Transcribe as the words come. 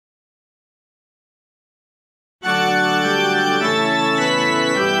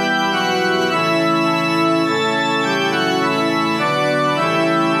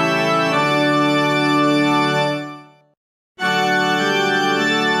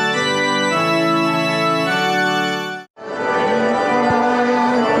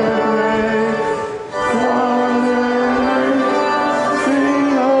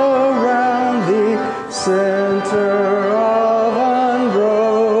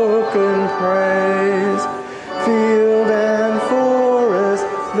praise. Field and forest,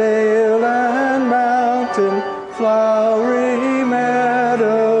 vale and mountain, flowery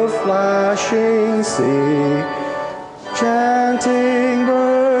meadow, flashing sea, chanting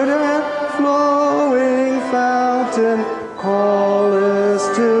bird and flowing fountain, call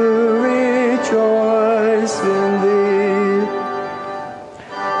us to rejoice in thee.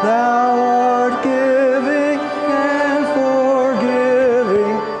 Thou art giving and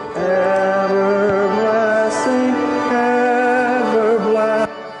forgiving, ever blessing, ever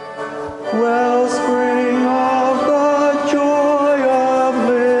blessed, wellspring of the joy of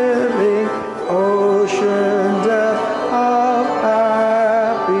living, ocean depth of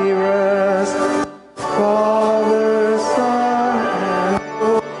happy rest. Father, Son, and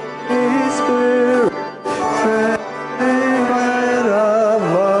Holy Spirit, bread of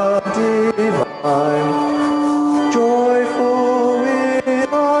love divine, joyful we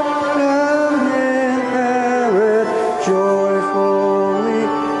are and inherit, joyfully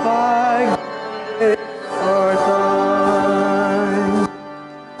by grace are thine.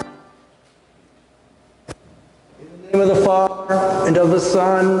 In the name of the Father, and of the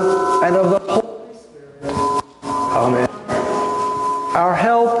Son, and of the Holy Spirit. Amen. Our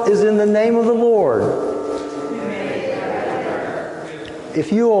help is in the name of the Lord.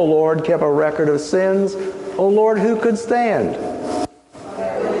 If you, O Lord, kept a record of sins, O Lord, who could stand?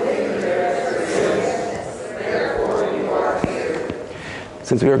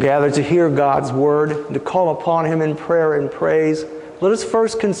 Since we are gathered to hear God's word and to call upon him in prayer and praise, let us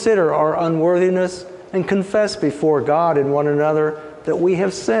first consider our unworthiness and confess before God and one another that we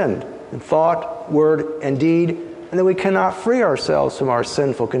have sinned in thought, word, and deed, and that we cannot free ourselves from our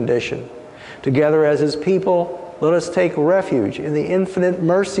sinful condition. Together as his people, let us take refuge in the infinite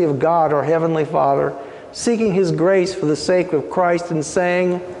mercy of God, our Heavenly Father, seeking his grace for the sake of Christ and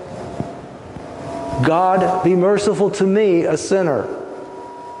saying, God, be merciful to me, a sinner.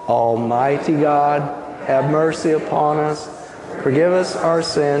 Almighty God, have mercy upon us, forgive us our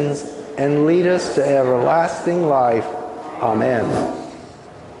sins, and lead us to everlasting life. Amen.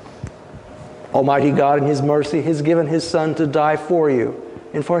 Almighty God, in his mercy, has given his Son to die for you,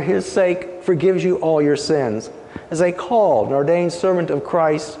 and for his sake forgives you all your sins. As a called and ordained servant of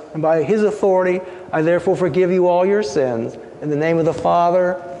Christ, and by his authority, I therefore forgive you all your sins. In the name of the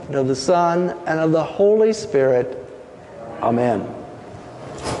Father, and of the Son, and of the Holy Spirit. Amen.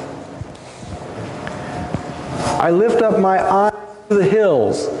 I lift up my eyes to the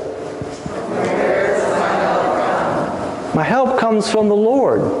hills. My help comes from the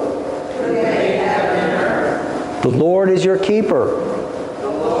Lord. The Lord is your keeper.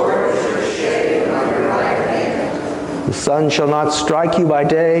 The sun shall not strike you by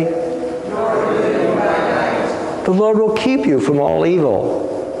day. The Lord will keep you from all evil.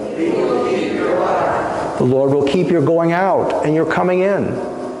 The Lord will keep your going out and your coming in.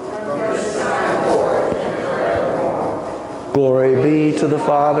 Glory be to the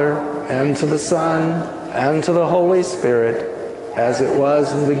Father, and to the Son, and to the Holy Spirit, as it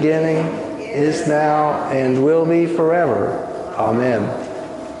was in the beginning, is now, and will be forever. Amen.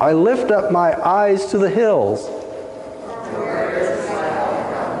 I lift up my eyes to the hills.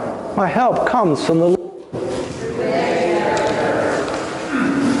 My help comes from the Lord.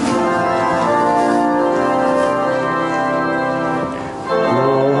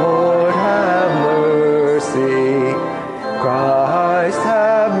 Lord, have mercy. Christ,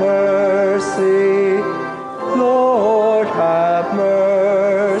 have mercy. Lord, have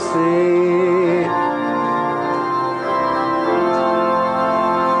mercy.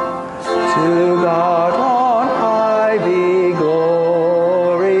 To God on high be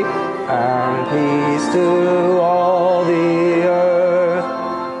glory and peace to all the earth.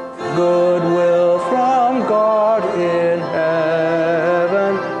 Goodwill from God in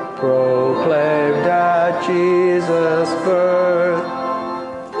heaven, proclaimed at Jesus' birth.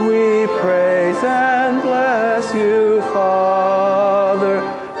 We praise and bless you, Father,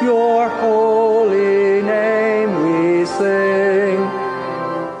 your holy name we sing.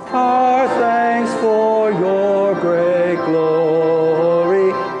 Our thanks for your great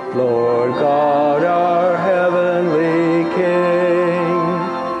glory, Lord God, our heavenly King.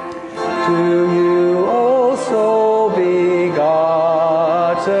 To you also begotten,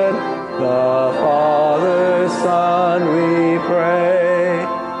 the Father, Son, we pray.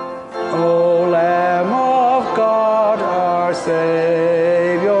 O Lamb of God, our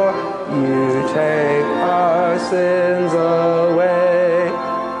Savior, you take our sins away.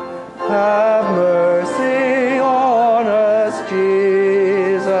 Have mercy on us,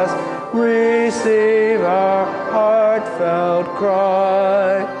 Jesus. Receive our heartfelt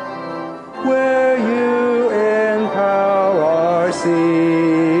cry. where you in power are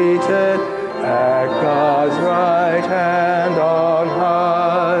seated, at God's right hand on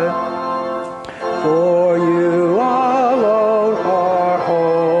high. For you alone are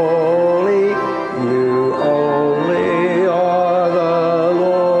holy, you only are the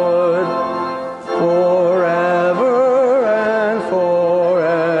Lord, forever and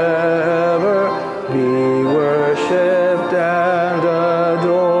forever be worshipped and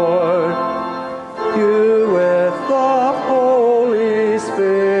adored. You with the Holy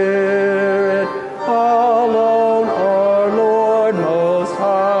Spirit alone are Lord Most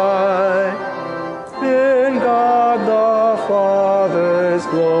High. In God the Father's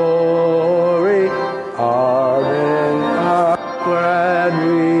glory, amen. Our glad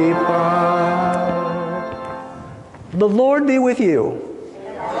reply. The Lord be with you.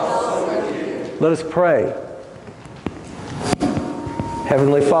 And also with you. Let us pray.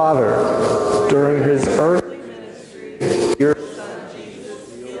 Heavenly Father, during his earthly ministry, your Son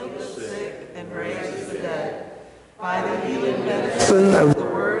Jesus healed the sick and raised the dead. By the healing medicine of the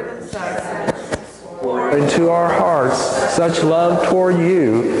word and sacraments, pour into our hearts such love toward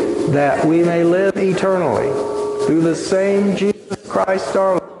you that we may live eternally. Through the same Jesus Christ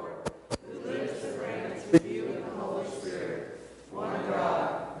our Lord, who lives and reigns with you in the Holy Spirit, one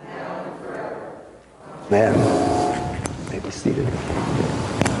God, now and forever. Amen. You may be seated.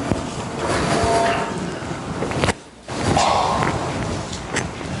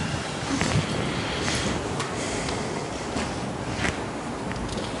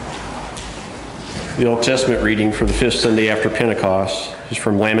 The Old Testament reading for the fifth Sunday after Pentecost is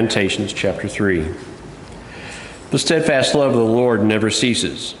from Lamentations chapter 3. The steadfast love of the Lord never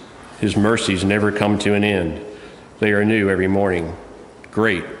ceases. His mercies never come to an end. They are new every morning.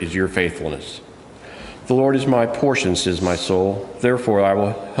 Great is your faithfulness. The Lord is my portion, says my soul. Therefore I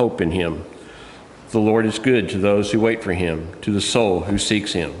will hope in him. The Lord is good to those who wait for him, to the soul who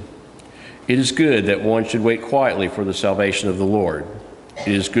seeks him. It is good that one should wait quietly for the salvation of the Lord.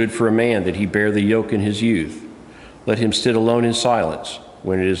 It is good for a man that he bear the yoke in his youth. Let him sit alone in silence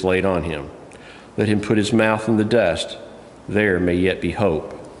when it is laid on him. Let him put his mouth in the dust. There may yet be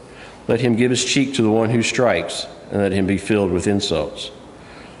hope. Let him give his cheek to the one who strikes, and let him be filled with insults.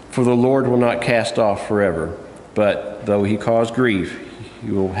 For the Lord will not cast off forever, but though he cause grief, he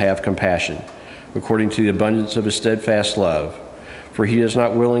will have compassion, according to the abundance of his steadfast love. For he does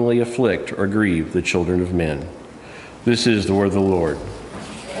not willingly afflict or grieve the children of men. This is the word of the Lord.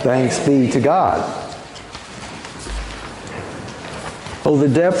 Thanks be to God. Oh, the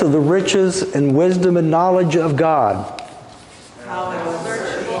depth of the riches and wisdom and knowledge of God. How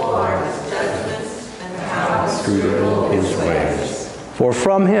unsearchable are his judgments, and how Inscrutable his ways. For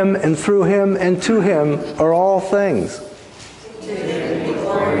from him and through him and to him are all things. to him be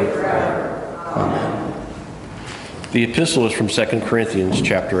glory forever. Amen. The epistle is from 2 Corinthians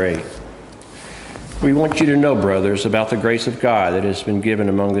chapter 8. We want you to know, brothers, about the grace of God that has been given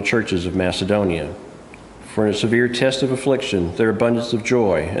among the churches of Macedonia. For in a severe test of affliction, their abundance of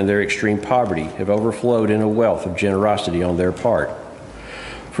joy and their extreme poverty have overflowed in a wealth of generosity on their part.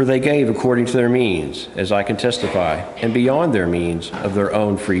 For they gave according to their means, as I can testify, and beyond their means of their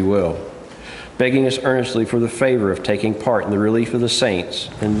own free will, begging us earnestly for the favor of taking part in the relief of the saints,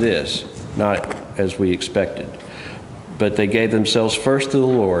 and this, not as we expected. But they gave themselves first to the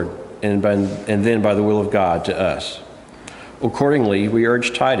Lord, and then by the will of God to us. Accordingly, we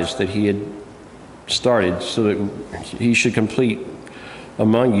urged Titus that he had started so that he should complete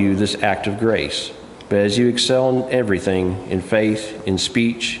among you this act of grace. But as you excel in everything, in faith, in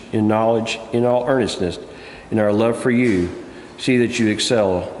speech, in knowledge, in all earnestness, in our love for you, see that you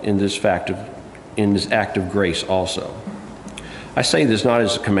excel in this act of grace also. I say this not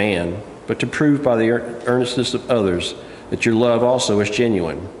as a command, but to prove by the earnestness of others that your love also is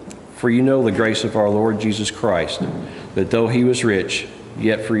genuine. For you know the grace of our Lord Jesus Christ, that though he was rich,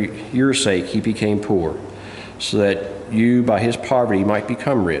 yet for your sake he became poor, so that you by his poverty might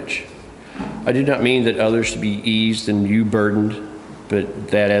become rich. I do not mean that others should be eased and you burdened, but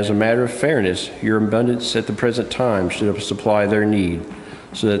that as a matter of fairness, your abundance at the present time should supply their need,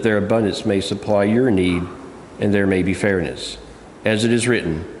 so that their abundance may supply your need, and there may be fairness. As it is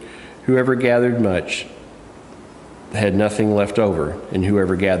written, whoever gathered much had nothing left over, and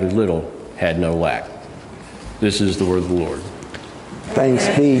whoever gathered little had no lack. This is the word of the Lord. Thanks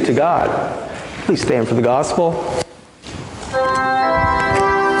be to God. Please stand for the gospel.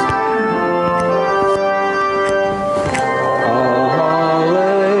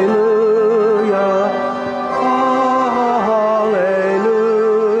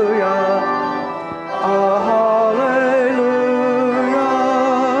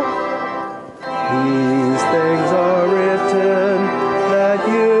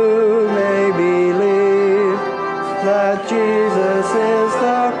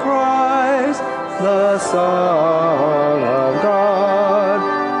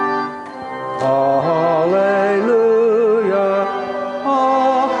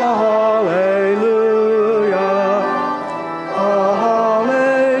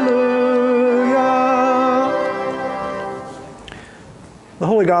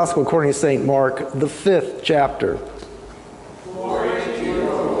 Gospel according to St. Mark, the 5th chapter.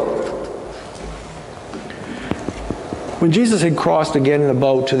 When Jesus had crossed again in the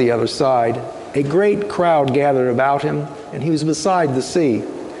boat to the other side, a great crowd gathered about him, and he was beside the sea.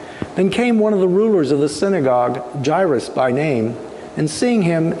 Then came one of the rulers of the synagogue, Jairus by name, and seeing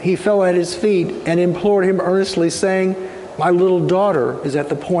him, he fell at his feet and implored him earnestly, saying, "My little daughter is at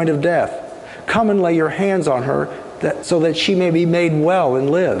the point of death. Come and lay your hands on her, so that she may be made well and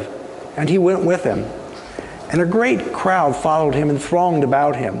live." And he went with him. And a great crowd followed him and thronged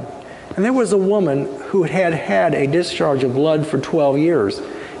about him. And there was a woman who had had a discharge of blood for 12 years,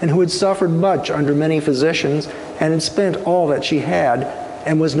 and who had suffered much under many physicians, and had spent all that she had,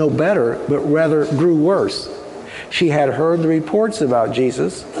 and was no better, but rather grew worse. She had heard the reports about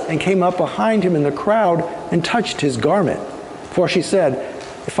Jesus, and came up behind him in the crowd, and touched his garment. For she said,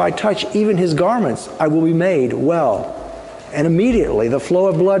 "If I touch even his garments, I will be made well." And immediately the flow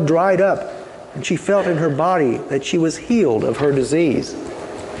of blood dried up, and she felt in her body that she was healed of her disease.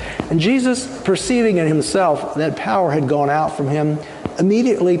 And Jesus, perceiving in himself that power had gone out from him,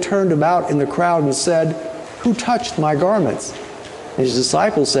 immediately turned about in the crowd and said, "Who touched my garments?" And his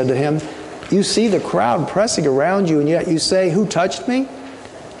disciples said to him, "You see the crowd pressing around you, and yet you say, 'Who touched me?'"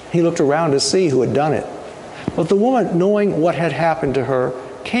 He looked around to see who had done it. But the woman, knowing what had happened to her,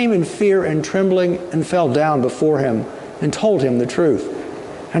 came in fear and trembling, and fell down before him, and told him the truth.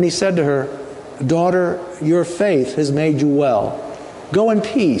 And he said to her, "Daughter, your faith has made you well. Go in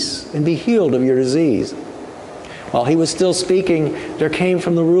peace and be healed of your disease." While he was still speaking, there came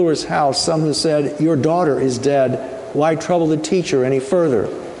from the ruler's house some who said, "Your daughter is dead. Why trouble the teacher any further?"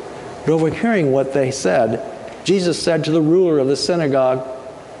 But overhearing what they said, Jesus said to the ruler of the synagogue,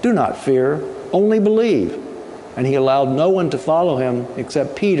 "Do not fear, only believe." And he allowed no one to follow him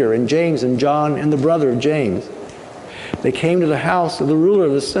except Peter and James and John and the brother of James. They came to the house of the ruler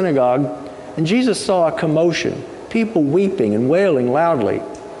of the synagogue, and Jesus saw a commotion, people weeping and wailing loudly.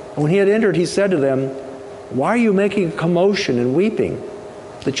 And when he had entered, he said to them, "Why are you making a commotion and weeping?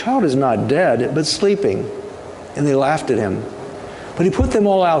 The child is not dead, but sleeping." And they laughed at him. But he put them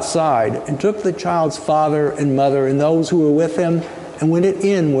all outside, and took the child's father and mother and those who were with him, and went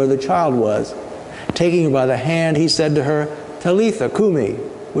in where the child was. Taking her by the hand, he said to her, "Talitha cumi,"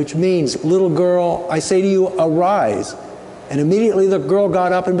 which means, "Little girl, I say to you, arise." And immediately the girl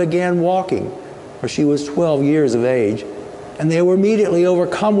got up and began walking, for she was 12 years of age. And they were immediately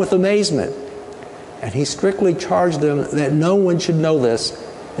overcome with amazement. And he strictly charged them that no one should know this,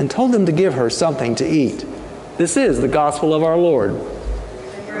 and told them to give her something to eat. This is the gospel of our Lord.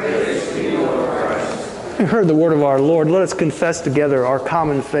 Praise to you, Lord Christ. We heard the word of our Lord. Let us confess together our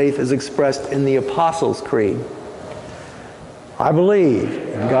common faith as expressed in the Apostles' Creed. I believe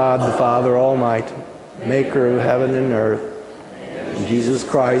in God the Father Almighty, maker of heaven and earth, and Jesus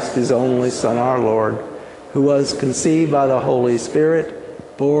Christ, his only Son, our Lord, who was conceived by the Holy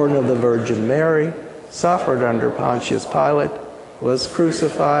Spirit, born of the Virgin Mary, suffered under Pontius Pilate, was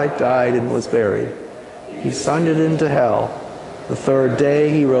crucified, died, and was buried. He ascended into hell. The third day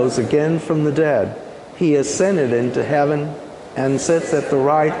he rose again from the dead. He ascended into heaven and sits at the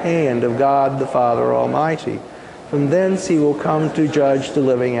right hand of God the Father Almighty. From thence he will come to judge the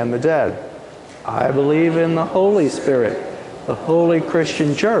living and the dead. I believe in the Holy Spirit, the holy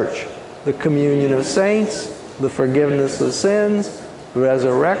Christian church, the communion of saints, the forgiveness of sins, the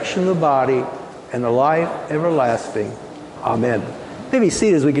resurrection of the body, and the life everlasting. Amen. You may be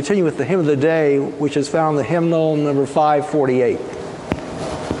seated as we continue with the hymn of the day, which is found in the hymnal number 548.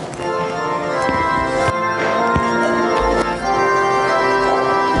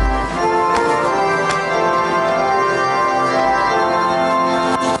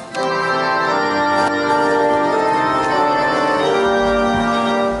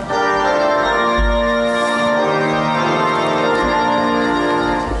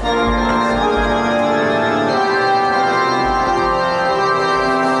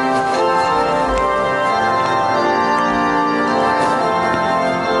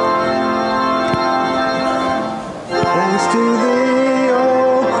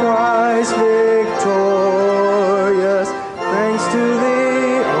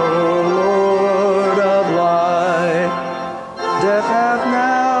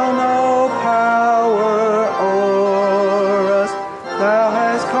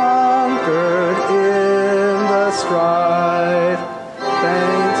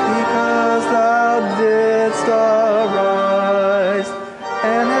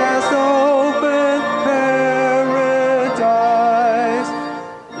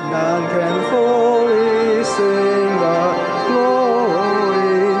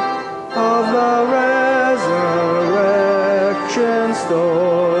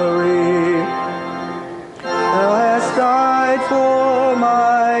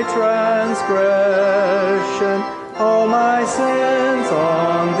 my transgression, all my sins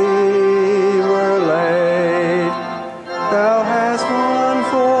on thee were laid. Thou hast won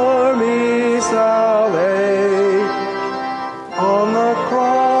for me salvation. On the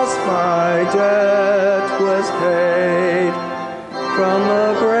cross my debt was paid. From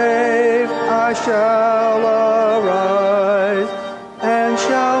the grave I shall arise, and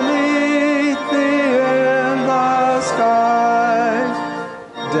shall meet thee in the skies.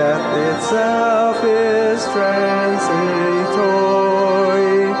 Death itself is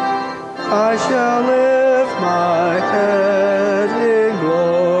transitory. I shall lift my head in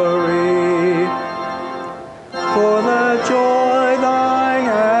glory. For the joy thine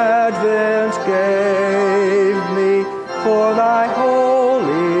advent gave me, for thy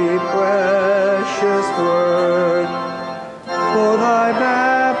holy precious word, for thy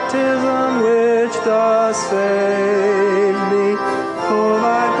baptism which doth save me, for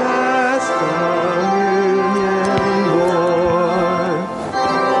thy blessed communion, Lord.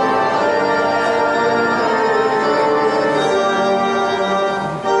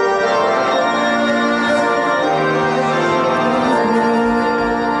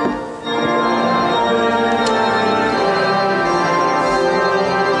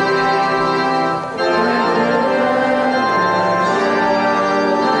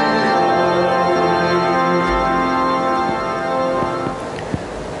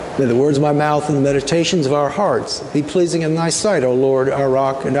 May the words of my mouth and the meditations of our hearts be pleasing in thy sight, O Lord, our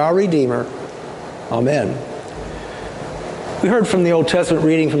rock and our Redeemer. Amen. We heard from the Old Testament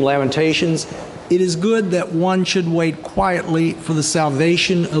reading from Lamentations, "It is good that one should wait quietly for the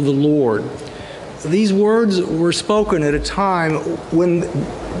salvation of the Lord." These words were spoken at a time when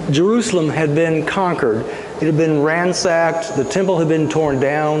Jerusalem had been conquered. It had been ransacked, the temple had been torn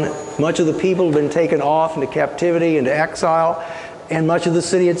down, much of the people had been taken off into captivity, into exile, and much of the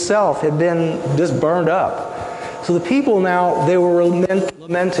city itself had been just burned up. So the people now, they were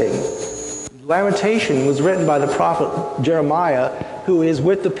lamenting. Lamentation was written by the prophet Jeremiah, who is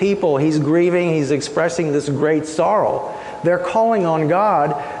with the people. He's grieving, he's expressing this great sorrow. They're calling on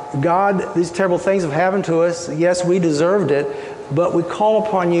God. God, these terrible things have happened to us. Yes, we deserved it, but we call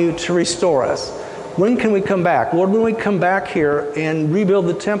upon you to restore us. When can we come back? Lord, when we come back here and rebuild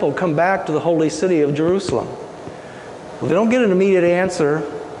the temple, come back to the holy city of Jerusalem. Well, they don't get an immediate answer.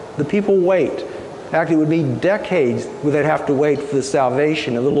 The people wait. In fact, it would be decades where they'd have to wait for the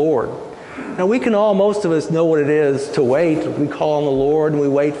salvation of the Lord. Now, we can all, most of us, know what it is to wait. We call on the Lord and we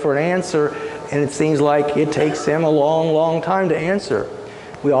wait for an answer, and it seems like it takes Him a long, long time to answer.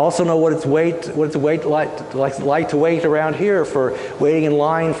 We also know what it's like to wait around here, for waiting in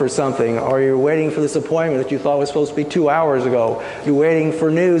line for something, or you're waiting for this appointment that you thought was supposed to be 2 hours ago. You're waiting for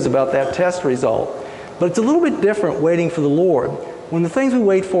news about that test result. But it's a little bit different waiting for the Lord. When the things we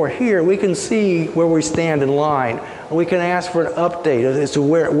wait for here, we can see where we stand in line. And we can ask for an update as to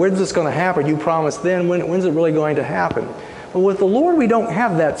when's this going to happen. You promised then, when's it really going to happen? But with the Lord, we don't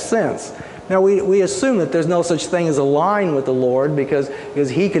have that sense. Now, we assume that there's no such thing as a line with the Lord because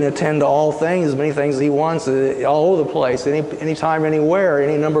He can attend to all things, as many things as He wants, all over the place, anytime, anywhere,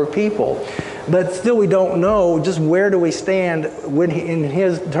 any number of people. But still, we don't know just where do we stand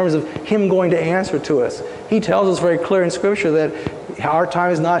in terms of Him going to answer to us. He tells us very clear in Scripture that our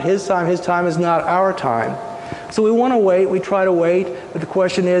time is not His time is not our time. So we want to wait, we try to wait, but the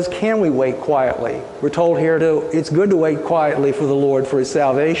question is, can we wait quietly? We're told here it's good to wait quietly for the Lord for His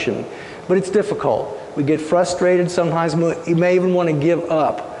salvation, but it's difficult. We get frustrated, sometimes you may even want to give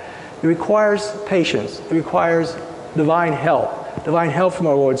up. It requires patience, it requires divine help from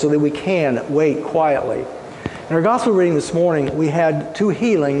our Lord so that we can wait quietly. In our gospel reading this morning, we had 2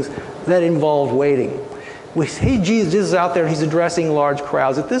 healings that involved waiting. We see Jesus out there and He's addressing large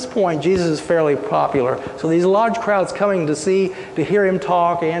crowds. At this point, Jesus is fairly popular. So these large crowds coming to hear Him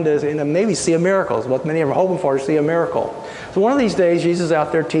talk and to maybe see a miracle. What many are hoping for, to see a miracle. So one of these days, Jesus is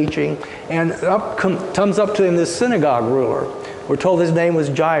out there teaching, and comes up to him this synagogue ruler. We're told his name was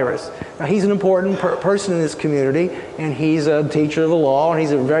Jairus. Now, he's an important person in this community, and he's a teacher of the law, and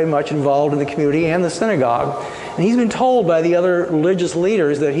he's very much involved in the community and the synagogue. And he's been told by the other religious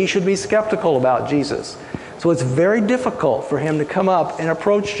leaders that he should be skeptical about Jesus. So it's very difficult for him to come up and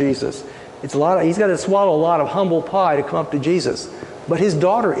approach Jesus. He's got to swallow a lot of humble pie to come up to Jesus. But his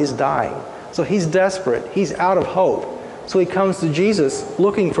daughter is dying. So he's desperate. He's out of hope. So he comes to Jesus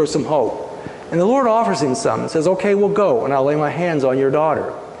looking for some hope. And the Lord offers him some and says, okay, we'll go, and I'll lay my hands on your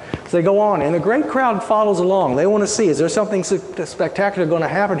daughter. So they go on, and a great crowd follows along. They want to see, is there something spectacular going to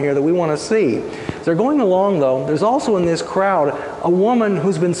happen here that we want to see? As they're going along, though, there's also in this crowd a woman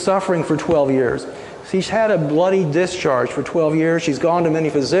who's been suffering for 12 years. She's had a bloody discharge for 12 years. She's gone to many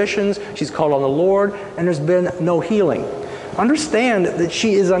physicians. She's called on the Lord, and there's been no healing. Understand that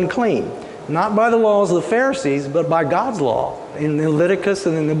she is unclean, not by the laws of the Pharisees, but by God's law. In Leviticus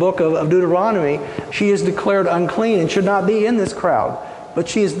and in the book of Deuteronomy, she is declared unclean and should not be in this crowd. But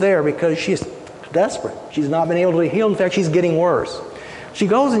she is there because she is desperate. She's not been able to be healed. In fact, she's getting worse. She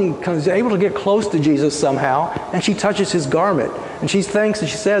goes and is able to get close to Jesus somehow, and she touches his garment. And she thinks, and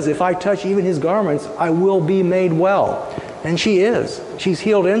she says, if I touch even his garments, I will be made well. And she is. She's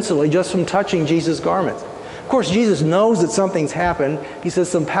healed instantly just from touching Jesus' garments. Of course, Jesus knows that something's happened. He says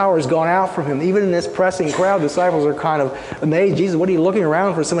some power has gone out from him. Even in this pressing crowd, the disciples are kind of amazed. Jesus, what are you looking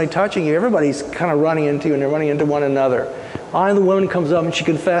around for somebody touching you? Everybody's kind of running into you, and they're running into one another. Finally, the woman comes up and she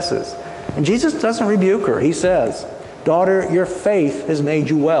confesses. And Jesus doesn't rebuke her. He says, daughter, your faith has made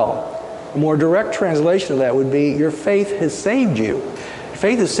you well. A more direct translation of that would be, your faith has saved you. Your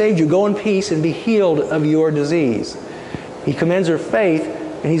faith has saved you. Go in peace and be healed of your disease. He commends her faith,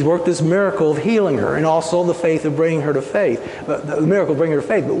 and he's worked this miracle of healing her, and also the faith of bringing her to faith. The miracle of bringing her to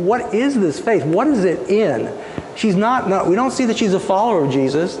faith. But what is this faith? What is it in? She's not, we don't see that she's a follower of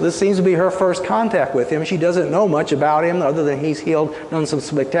Jesus. This seems to be her first contact with him. She doesn't know much about him other than he's healed, done some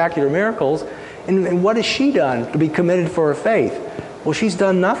spectacular miracles. And what has she done to be committed for her faith? Well, she's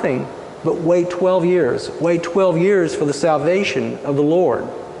done nothing but wait 12 years. Wait 12 years for the salvation of the Lord.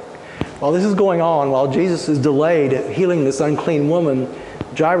 While this is going on, while Jesus is delayed at healing this unclean woman,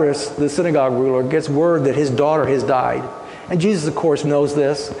 Jairus, the synagogue ruler, gets word that his daughter has died. And Jesus, of course, knows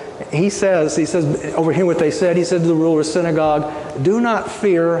this. He says, over here what they said, he said to the ruler of the synagogue, do not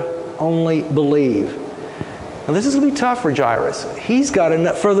fear, only believe. Now this is going to be tough for Jairus. He's got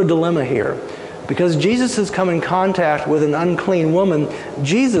a further dilemma here. Because Jesus has come in contact with an unclean woman,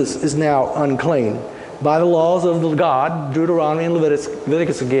 Jesus is now unclean. By the laws of God, Deuteronomy and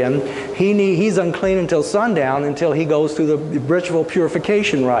Leviticus again, he's unclean until sundown, until he goes through the ritual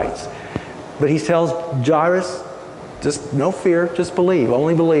purification rites. But he tells Jairus, just no fear, just believe,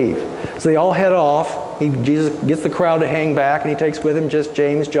 only believe. So they all head off. Jesus gets the crowd to hang back, and he takes with him just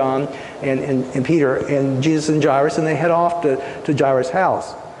James, John, and Peter, and Jesus and Jairus, and they head off to Jairus'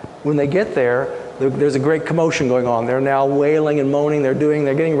 house. When they get there, there's a great commotion going on. They're now wailing and moaning. They're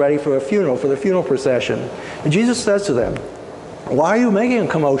getting ready for a funeral, for the funeral procession. And Jesus says to them, why are you making a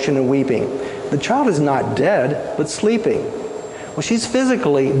commotion and weeping? The child is not dead, but sleeping. Well, she's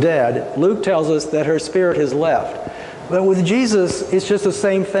physically dead. Luke tells us that her spirit has left. But with Jesus, it's just the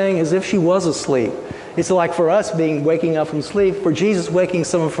same thing as if she was asleep. It's like for us waking up from sleep. For Jesus, waking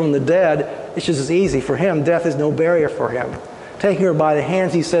someone from the dead, it's just as easy. For him, death is no barrier for him. Taking her by the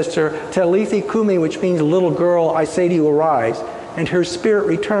hands, he says to her, Talitha kumi, which means, little girl, I say to you, arise. And her spirit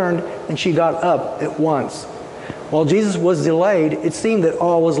returned, and she got up at once. While Jesus was delayed, it seemed that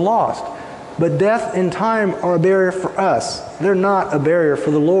all was lost. But death and time are a barrier for us. They're not a barrier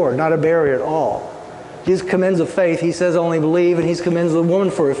for the Lord, not a barrier at all. Jesus commends the faith. He says only believe, and he commends the woman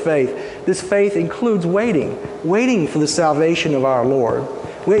for her faith. This faith includes waiting for the salvation of our Lord.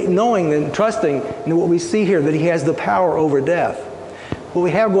 Knowing and trusting in what we see here, that he has the power over death. What we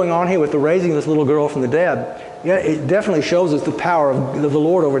have going on here with the raising of this little girl from the dead, yeah, it definitely shows us the power of the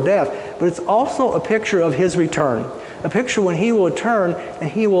Lord over death, but it's also a picture of his return. A picture when he will return and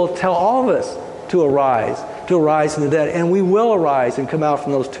he will tell all of us to arise from the dead, and we will arise and come out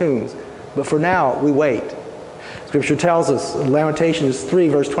from those tombs. But for now, we wait. Scripture tells us, Lamentations 3,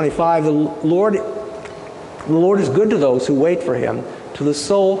 verse 25, the Lord is good to those who wait for him, to the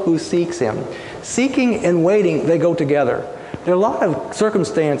soul who seeks him. Seeking and waiting, they go together. There are a lot of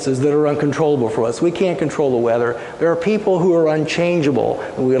circumstances that are uncontrollable for us. We can't control the weather. There are people who are unchangeable.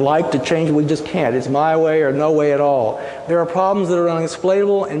 We would like to change, we just can't. It's my way or no way at all. There are problems that are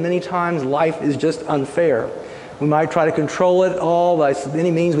unexplainable, and many times life is just unfair. We might try to control it all by any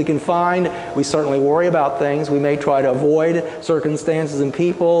means we can find. We certainly worry about things. We may try to avoid circumstances and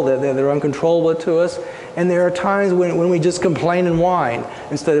people that are uncontrollable to us. And there are times when we just complain and whine.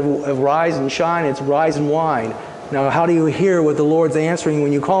 Instead of rise and shine, it's rise and whine. Now, how do you hear what the Lord's answering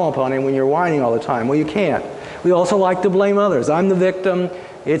when you call upon him, when you're whining all the time? Well, you can't. We also like to blame others. I'm the victim.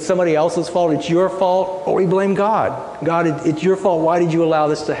 It's somebody else's fault. It's your fault. Or we blame God. God, it's your fault. Why did you allow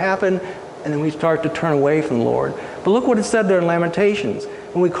this to happen? And then we start to turn away from the Lord. But look what it said there in Lamentations.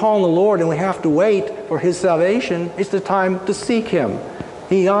 When we call on the Lord and we have to wait for his salvation, it's the time to seek him.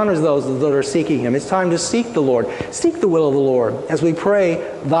 He honors those that are seeking him. It's time to seek the Lord. Seek the will of the Lord as we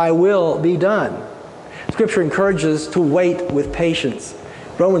pray, thy will be done. Scripture encourages us to wait with patience.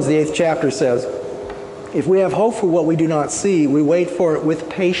 Romans, the 8th chapter says, "If we have hope for what we do not see, we wait for it with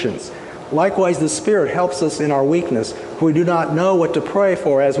patience. Likewise, the Spirit helps us in our weakness, for we do not know what to pray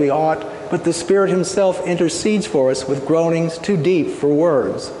for as we ought, but the Spirit himself intercedes for us with groanings too deep for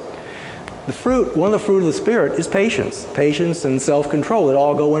words." One of the fruit of the Spirit is patience. Patience and self-control that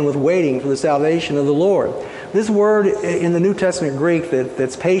all go in with waiting for the salvation of the Lord. This word in the New Testament Greek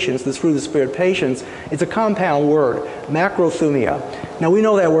that's patience, this fruit of the Spirit, patience, it's a compound word, macrothumia. Now we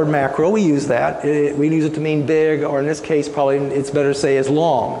know that word macro, we use that. We use it to mean big, or in this case probably it's better to say as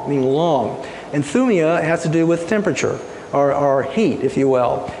long, meaning long. And thumia has to do with temperature, or heat, if you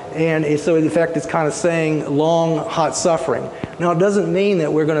will. And so in effect it's kind of saying long, hot suffering. Now it doesn't mean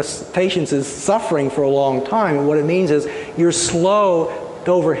that patience is suffering for a long time. What it means is you're slow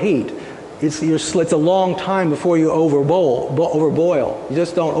to overheat. It's a long time before you overboil. You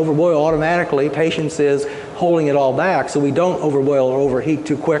just don't overboil automatically. Patience is holding it all back so we don't overboil or overheat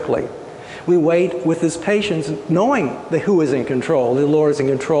too quickly. We wait with this patience, knowing that who is in control, the Lord is in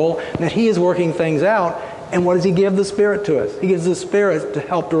control, and that he is working things out. And what does he give the Spirit to us? He gives the Spirit to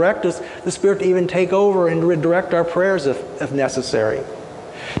help direct us, the Spirit to even take over and direct our prayers if necessary.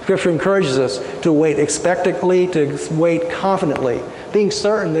 Scripture encourages us to wait expectantly, to wait confidently, being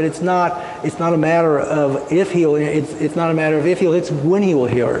certain that it's not a matter of if he'll, it's not a matter of if he'll, it's when he will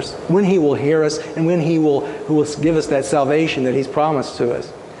hear us, and when he will give us that salvation that he's promised to us.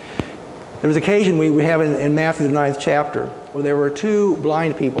 There was an occasion we have in Matthew the 9th chapter where there were two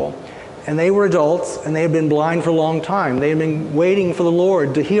blind people. And they were adults, and they had been blind for a long time. They had been waiting for the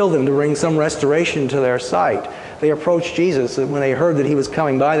Lord to heal them, to bring some restoration to their sight. They approached Jesus when they heard that he was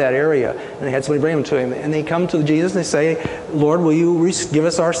coming by that area, and they had somebody bring them to him. And they come to Jesus and they say, "Lord, will you give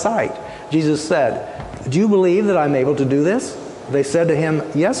us our sight?" Jesus said, "Do you believe that I'm able to do this?" They said to him,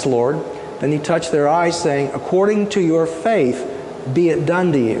 "Yes, Lord." Then he touched their eyes, saying, "According to your faith, be it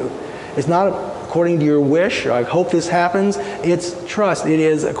done to you." It's not according to your wish, I hope this happens. It's trust. It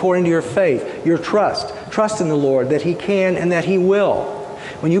is according to your faith, your trust. Trust in the Lord that he can and that he will.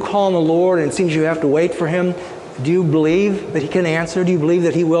 When you call on the Lord and it seems you have to wait for him, do you believe that he can answer? Do you believe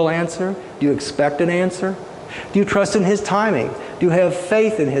that he will answer? Do you expect an answer? Do you trust in his timing? Do you have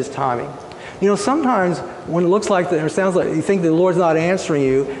faith in his timing? You know, sometimes when it looks like that, or sounds like you think the Lord's not answering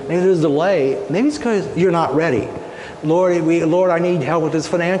you, maybe there's a delay, maybe it's because you're not ready. Lord, I need help with this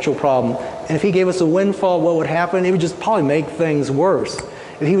financial problem. And if he gave us a windfall, what would happen? It would just probably make things worse.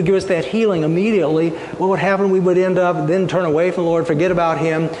 If he would give us that healing immediately, what would happen? We would end up then turn away from the Lord, forget about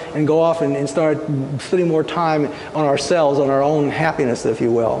him, and go off and start spending more time on ourselves, on our own happiness, if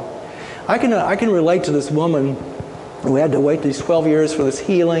you will. I can relate to this woman who had to wait these 12 years for this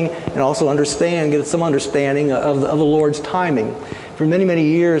healing and also get some understanding of the Lord's timing. For many, many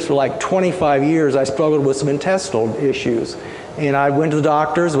years, for like 25 years, I struggled with some intestinal issues. And I went to the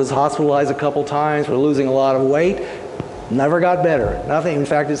doctors, was hospitalized a couple times for losing a lot of weight. Never got better. Nothing. In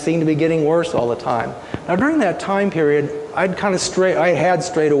fact, it seemed to be getting worse all the time. Now, during that time period, I had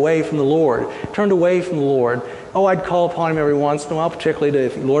strayed away from the Lord, turned away from the Lord. I'd call upon him every once in a while, particularly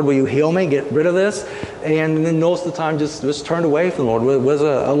to, "Lord, will you heal me? Get rid of this?" And then most of the time, just turned away from the Lord. It was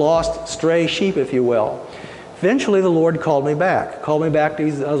a lost, stray sheep, if you will. Eventually, the Lord called me back. I was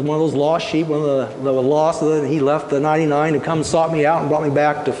one of those lost sheep, one of the lost. He left the 99 to come sought me out and brought me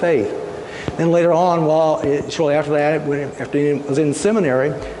back to faith. Then later on, shortly after that, after he was in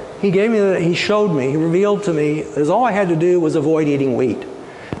seminary, he revealed to me that all I had to do was avoid eating wheat.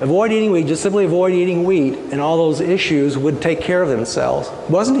 Just simply avoid eating wheat, and all those issues would take care of themselves.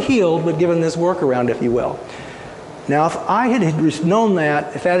 Wasn't healed, but given this workaround, if you will. Now, if I had known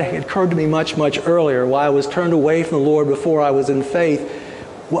that, if that had occurred to me much, much earlier, while I was turned away from the Lord before I was in faith,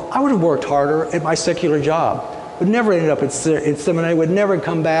 I would have worked harder at my secular job. Would never ended up in seminary, would never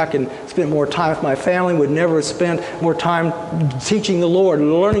come back and spent more time with my family, would never have spent more time teaching the Lord,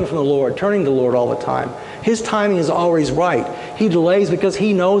 learning from the Lord, turning to the Lord all the time. His timing is always right. He delays because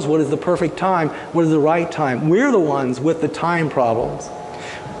he knows what is the perfect time, what is the right time. We're the ones with the time problems.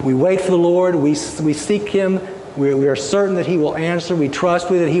 We wait for the Lord, we seek him, we are certain that he will answer, we trust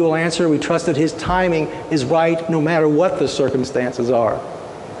that he will answer, we trust that his timing is right no matter what the circumstances are.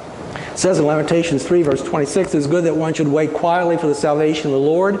 It says in Lamentations 3 verse 26, "It's good that one should wait quietly for the salvation of the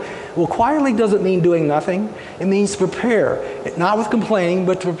Lord." Well, quietly doesn't mean doing nothing. It means to prepare, not with complaining,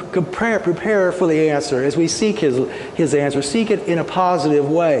 but to prepare for the answer as we seek his answer. Seek it in a positive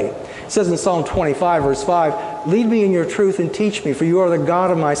way. It says in Psalm 25 verse 5, "Lead me in your truth and teach me, for you are the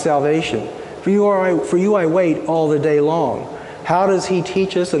God of my salvation. For you I wait all the day long." How does he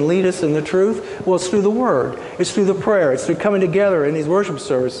teach us and lead us in the truth? Well, it's through the Word. It's through the prayer. It's through coming together in these worship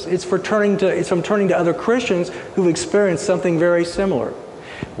services. It's from turning to other Christians who've experienced something very similar.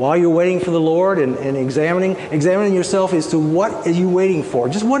 While you're waiting for the Lord and examining yourself as to what are you waiting for?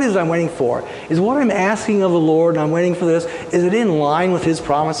 Just what is it I'm waiting for? Is what I'm asking of the Lord and I'm waiting for this, is it in line with His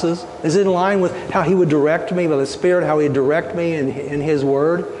promises? Is it in line with how He would direct me by the Spirit, how He would direct me in His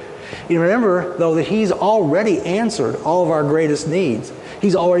Word? You remember, though, that He's already answered all of our greatest needs.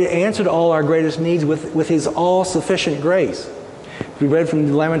 He's already answered all our greatest needs with His all-sufficient grace. We read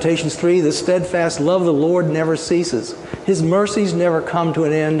from Lamentations 3, the steadfast love of the Lord never ceases. His mercies never come to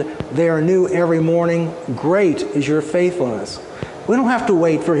an end. They are new every morning. Great is your faithfulness. We don't have to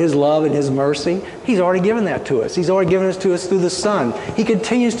wait for His love and His mercy. He's already given that to us. He's already given it to us through the Son. He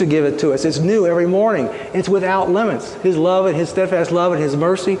continues to give it to us. It's new every morning. It's without limits. His love and His steadfast love and His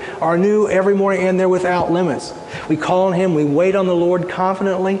mercy are new every morning, and they're without limits. We call on Him. We wait on the Lord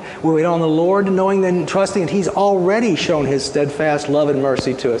confidently. We wait on the Lord knowing and trusting that He's already shown His steadfast love and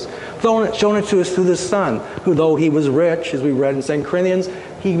mercy to us. Shown it to us through the Son, who, though He was rich, as we read in 2 Corinthians,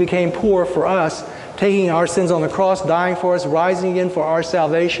 He became poor for us, taking our sins on the cross, dying for us, rising again for our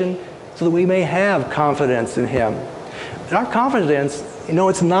salvation, so that we may have confidence in Him. And our confidence,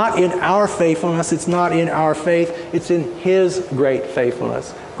 it's not in our faithfulness, it's not in our faith, it's in His great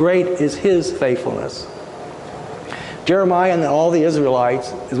faithfulness. Great is His faithfulness. Jeremiah and all the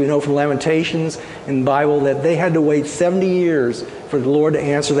Israelites, as we know from Lamentations in the Bible, that they had to wait 70 years for the Lord to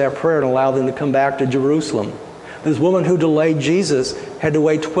answer that prayer and allow them to come back to Jerusalem. This woman who delayed Jesus had to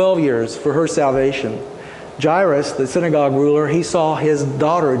wait 12 years for her salvation. Jairus, the synagogue ruler, he saw his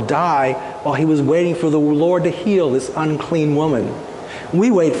daughter die while he was waiting for the Lord to heal this unclean woman. We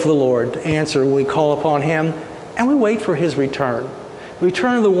wait for the Lord to answer when we call upon Him, and we wait for His return. The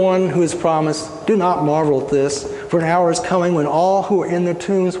return of the one who has promised, do not marvel at this, for an hour is coming when all who are in their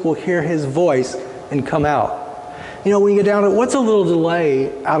tombs will hear His voice and come out. When you get down to it, what's a little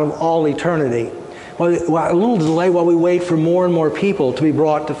delay out of all eternity? Well, a little delay while we wait for more and more people to be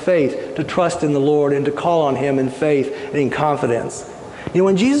brought to faith, to trust in the Lord and to call on Him in faith and in confidence.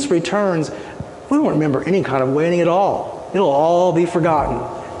 When Jesus returns, we won't remember any kind of waiting at all. It'll all be forgotten.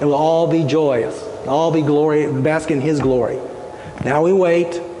 It will all be joyous. It'll all be glory, bask in His glory. Now we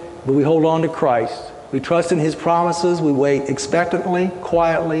wait, but we hold on to Christ. We trust in His promises. We wait expectantly,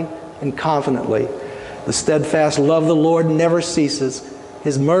 quietly, and confidently. The steadfast love of the Lord never ceases.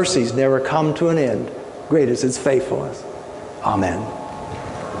 His mercies never come to an end. Great is His faithfulness. Amen.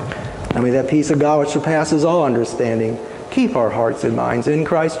 And may that peace of God which surpasses all understanding keep our hearts and minds in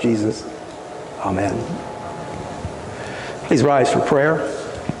Christ Jesus. Amen. Please rise for prayer.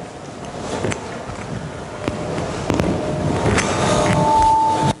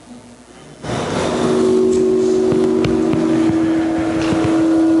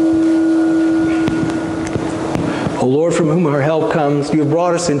 Lord, from whom our help comes, you have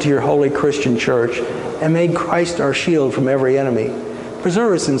brought us into your holy Christian church and made Christ our shield from every enemy.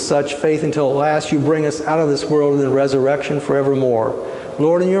 Preserve us in such faith until at last you bring us out of this world in the resurrection forevermore.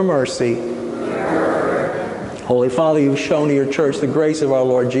 Lord, in your mercy. Holy Father, you've shown to your church the grace of our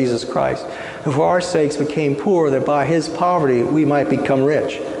Lord Jesus Christ, who for our sakes became poor, that by His poverty we might become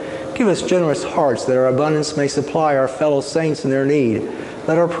rich. Give us generous hearts, that our abundance may supply our fellow saints in their need.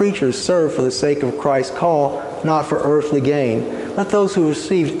 Let our preachers serve for the sake of Christ's call, not for earthly gain. Let those who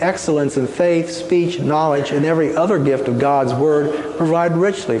received excellence in faith, speech, knowledge, and every other gift of God's Word provide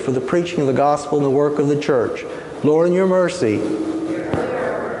richly for the preaching of the gospel and the work of the church. Lord, in your mercy.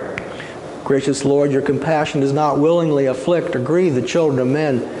 Gracious Lord, your compassion does not willingly afflict or grieve the children of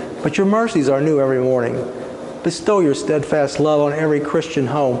men, but your mercies are new every morning. Bestow your steadfast love on every Christian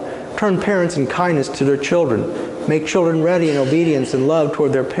home. Turn parents in kindness to their children. Make children ready in obedience and love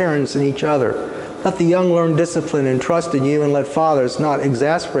toward their parents and each other. Let the young learn discipline and trust in you, and let fathers not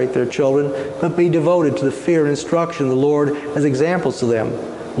exasperate their children, but be devoted to the fear and instruction of the Lord as examples to them.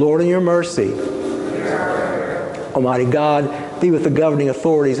 Lord, in your mercy. Almighty God, be with the governing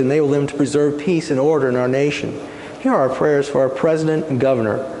authorities, enable them to preserve peace and order in our nation. Hear our prayers for our President and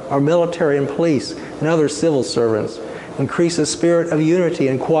Governor, our military and police, and other civil servants. Increase a spirit of unity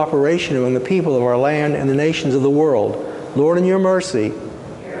and cooperation among the people of our land and the nations of the world. Lord, in your mercy.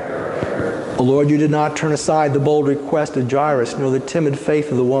 O Lord, you did not turn aside the bold request of Jairus, nor the timid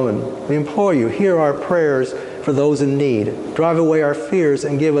faith of the woman. We implore you, hear our prayers for those in need. Drive away our fears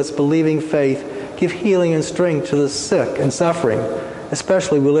and give us believing faith. Give healing and strength to the sick and suffering.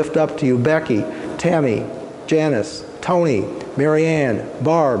 Especially we lift up to you Becky, Tammy, Janice, Tony, Marianne,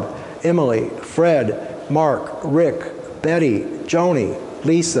 Barb, Emily, Fred, Mark, Rick, Betty, Joni,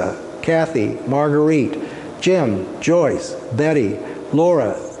 Lisa, Kathy, Marguerite, Jim, Joyce, Betty,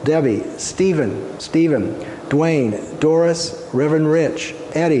 Laura, Debbie, Stephen, Dwayne, Doris, Reverend Rich,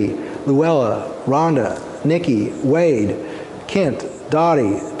 Eddie, Luella, Rhonda, Nikki, Wade, Kent,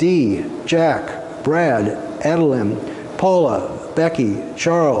 Dottie, Dee, Jack, Brad, Adeline, Paula, Becky,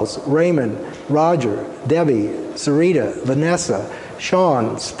 Charles, Raymond, Roger, Debbie, Sarita, Vanessa,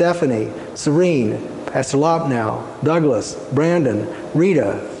 Sean, Stephanie, Serene, Pastor Lopnow, Douglas, Brandon,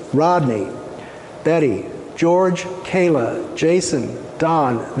 Rita, Rodney, Betty, George, Kayla, Jason,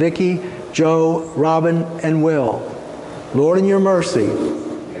 Don, Vicky, Joe, Robin, and Will. Lord, in your mercy,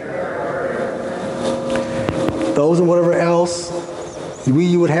 those and whatever else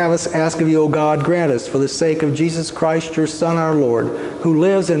you would have us ask of you, O God, grant us for the sake of Jesus Christ, your Son, our Lord, who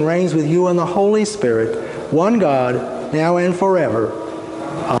lives and reigns with you in the Holy Spirit, one God, now and forever.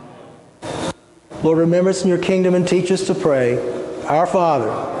 Amen. Lord, remember us in your kingdom and teach us to pray. Our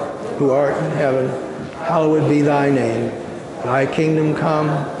Father, who art in heaven, hallowed be thy name. Thy kingdom come,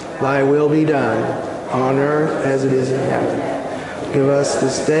 thy will be done, on earth as it is in heaven. Give us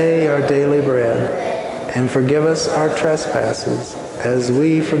this day our daily bread, and forgive us our trespasses, as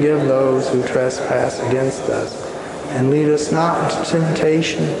we forgive those who trespass against us. And lead us not into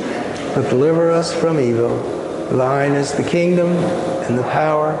temptation, but deliver us from evil. Thine is the kingdom, and the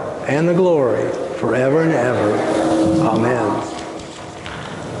power, and the glory, forever and ever. Amen.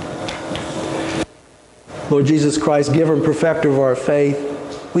 Lord Jesus Christ, giver and perfecter of our faith,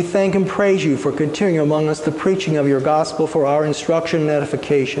 we thank and praise you for continuing among us the preaching of your gospel for our instruction and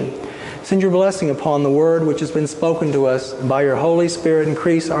edification. Send your blessing upon the word which has been spoken to us, and by your Holy Spirit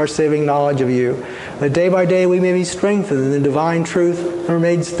increase our saving knowledge of you, that day by day we may be strengthened in the divine truth and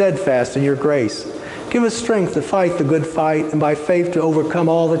remain steadfast in your grace. Give us strength to fight the good fight, and by faith to overcome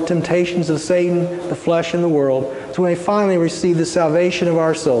all the temptations of Satan, the flesh, and the world, so we may finally receive the salvation of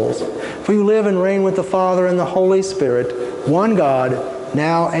our souls. For you live and reign with the Father and the Holy Spirit, one God,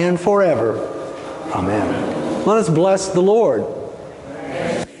 now and forever. Amen. Let us bless the Lord.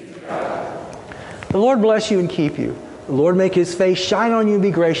 The Lord bless you and keep you. The Lord make his face shine on you and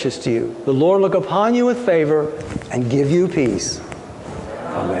be gracious to you. The Lord look upon you with favor and give you peace.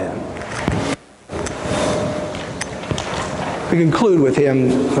 Amen. We conclude with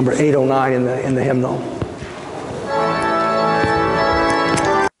hymn number 809 in the hymnal.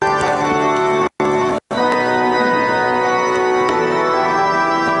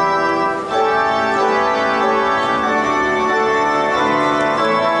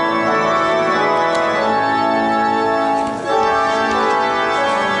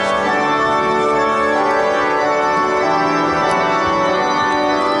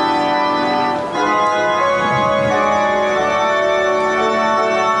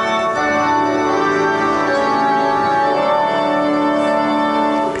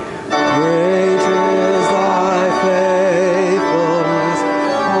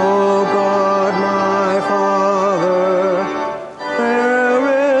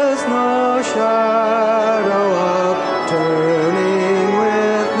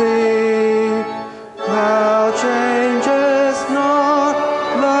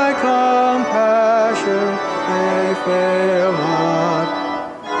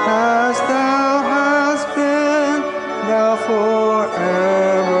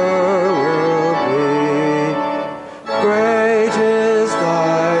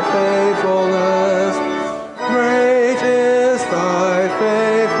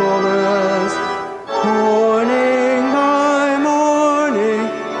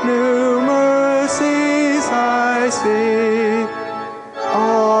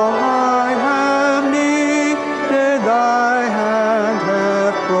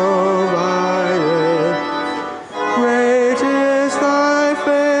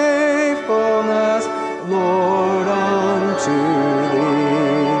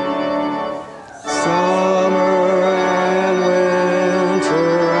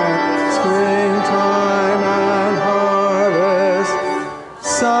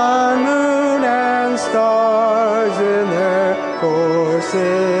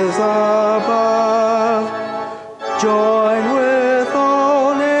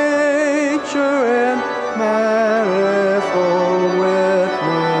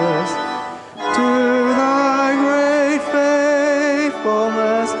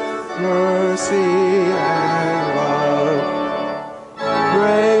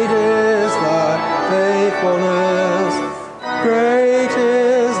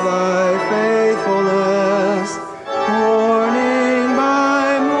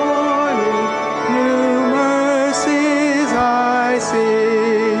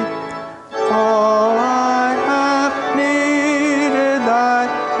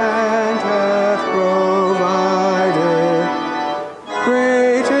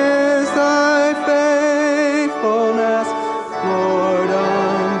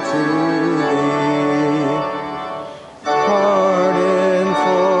 Pardon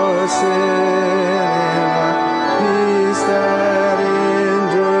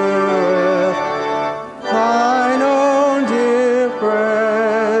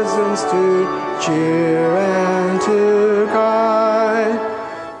us to cheer and to guide.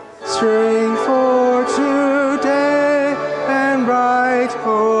 Strength for today and bright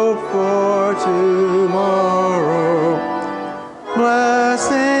hope for tomorrow.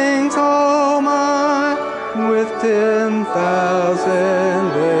 Blessings all mine with 10,000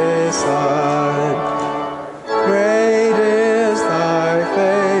 beside. Great is thy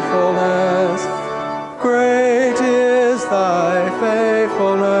faithfulness. Great is thy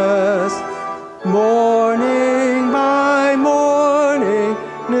faithfulness. Morning by morning,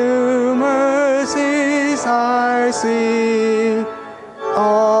 new mercies I see.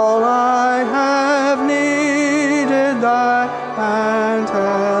 All I have needed, thy hand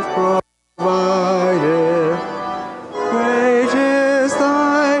hath provided. Great is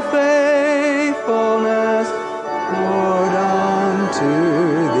thy faithfulness, Lord, unto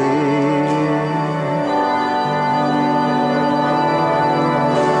thee.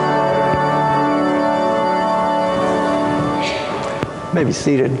 May be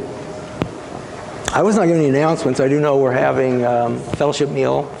seated. I was not giving any announcements. I do know we're having a fellowship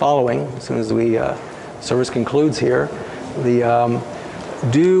meal following as soon as the service concludes here. We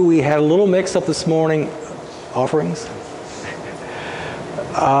had a little mix-up this morning. Offerings.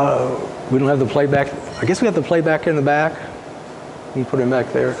 We don't have the playback. I guess we have the playback in the back. You put it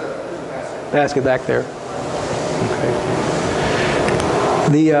back there. Basket back there. Okay.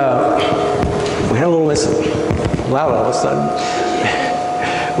 We had a little loud all of a sudden.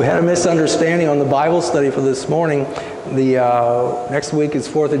 We had a misunderstanding on the Bible study for this morning. Next week is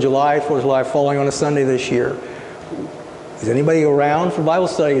 4th of July. 4th of July falling on a Sunday this year. Is anybody around for Bible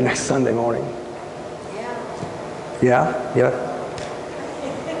study next Sunday morning? Yeah? Yeah?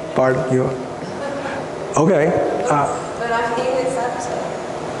 Pardon? You? Okay. But I'm feeling Saturday.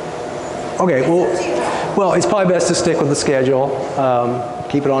 Okay, well, it's probably best to stick with the schedule.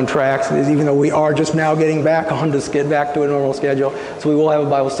 Keep it on track, even though we are just now getting back on to get back to a normal schedule. So we will have a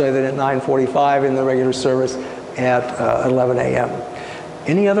Bible study then at 9:45 in the regular service at 11 a.m.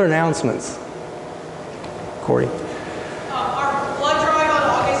 Any other announcements? Corey? Our blood drive on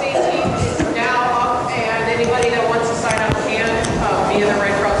August 18th is now up, and anybody that wants to sign up can via the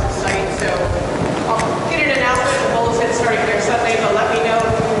Red Cross site. So I'll get an announcement in the bulletin starting next Sunday, but let me know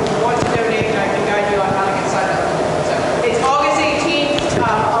if you want to donate, and I can guide you on how to get signed up. So it's August 18th,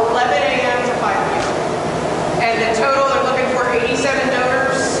 11 a.m. to 5 p.m. And the total, they're looking for 87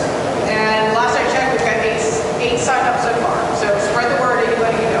 donors, and last I checked, we've got eight signed up so far. So spread the word,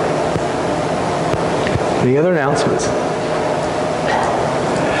 anybody you know. Any other announcements?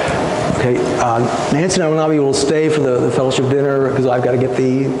 Okay, Nancy and I will not be able to stay for the fellowship dinner because I've got to get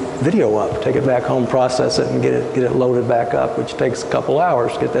the video up, take it back home, process it, and get it loaded back up, which takes a couple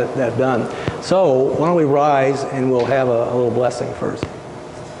hours to get that done. So why don't we rise and we'll have a little blessing first.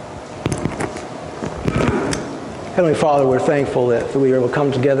 Heavenly Father, we're thankful that we are able to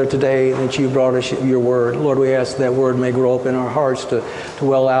come together today and that you brought us your word. Lord, we ask that word may grow up in our hearts to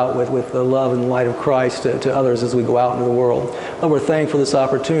well out with the love and light of Christ to others as we go out into the world. Lord, we're thankful for this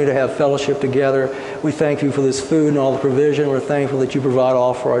opportunity to have fellowship together. We thank you for this food and all the provision. We're thankful that you provide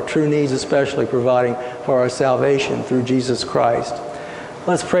all for our true needs, especially providing for our salvation through Jesus Christ.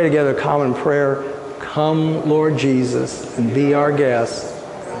 Let's pray together a common prayer. Come, Lord Jesus, and be our guest.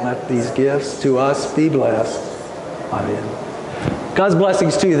 Let these gifts to us be blessed. Amen. God's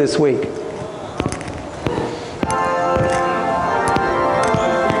blessings to you this week.